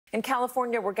In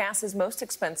California, where gas is most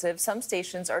expensive, some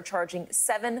stations are charging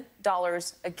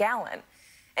 $7 a gallon.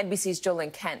 NBC's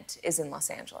Jolene Kent is in Los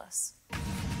Angeles.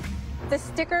 The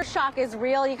sticker shock is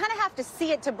real. You kind of have to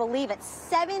see it to believe it.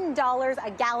 $7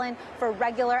 a gallon for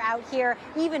regular out here,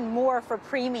 even more for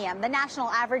premium. The national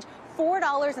average,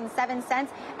 $4.07,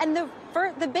 and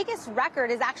the biggest record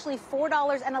is actually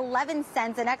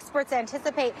 $4.11, and experts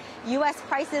anticipate U.S.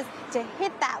 prices to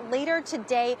hit that later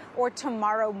today or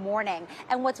tomorrow morning.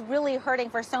 And what's really hurting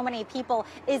for so many people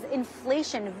is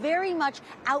inflation, very much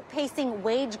outpacing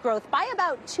wage growth by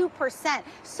about 2%.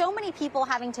 So many people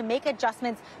having to make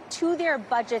adjustments to their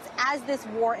budgets as this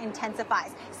war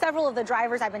intensifies. Several of the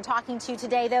drivers I've been talking to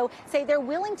today, though, say they're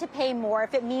willing to pay more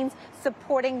if it means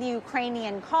supporting the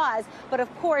Ukrainian cause. But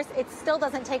of course, it still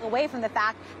doesn't take away from the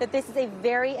fact that this is a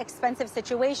very expensive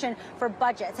situation for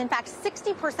budgets. In fact,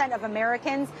 60% of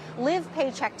Americans live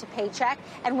paycheck to paycheck.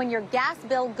 And when your gas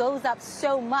bill goes up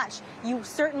so much, you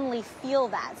certainly feel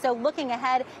that. So looking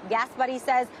ahead, Gas Buddy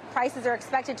says prices are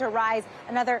expected to rise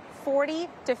another 40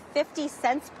 to 50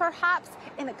 cents perhaps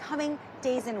in the coming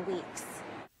days and weeks.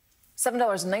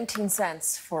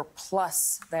 $7.19 for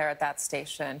plus there at that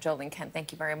station. Jolene Kent,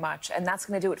 thank you very much. And that's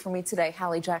going to do it for me today.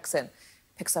 Hallie Jackson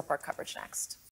picks up our coverage next.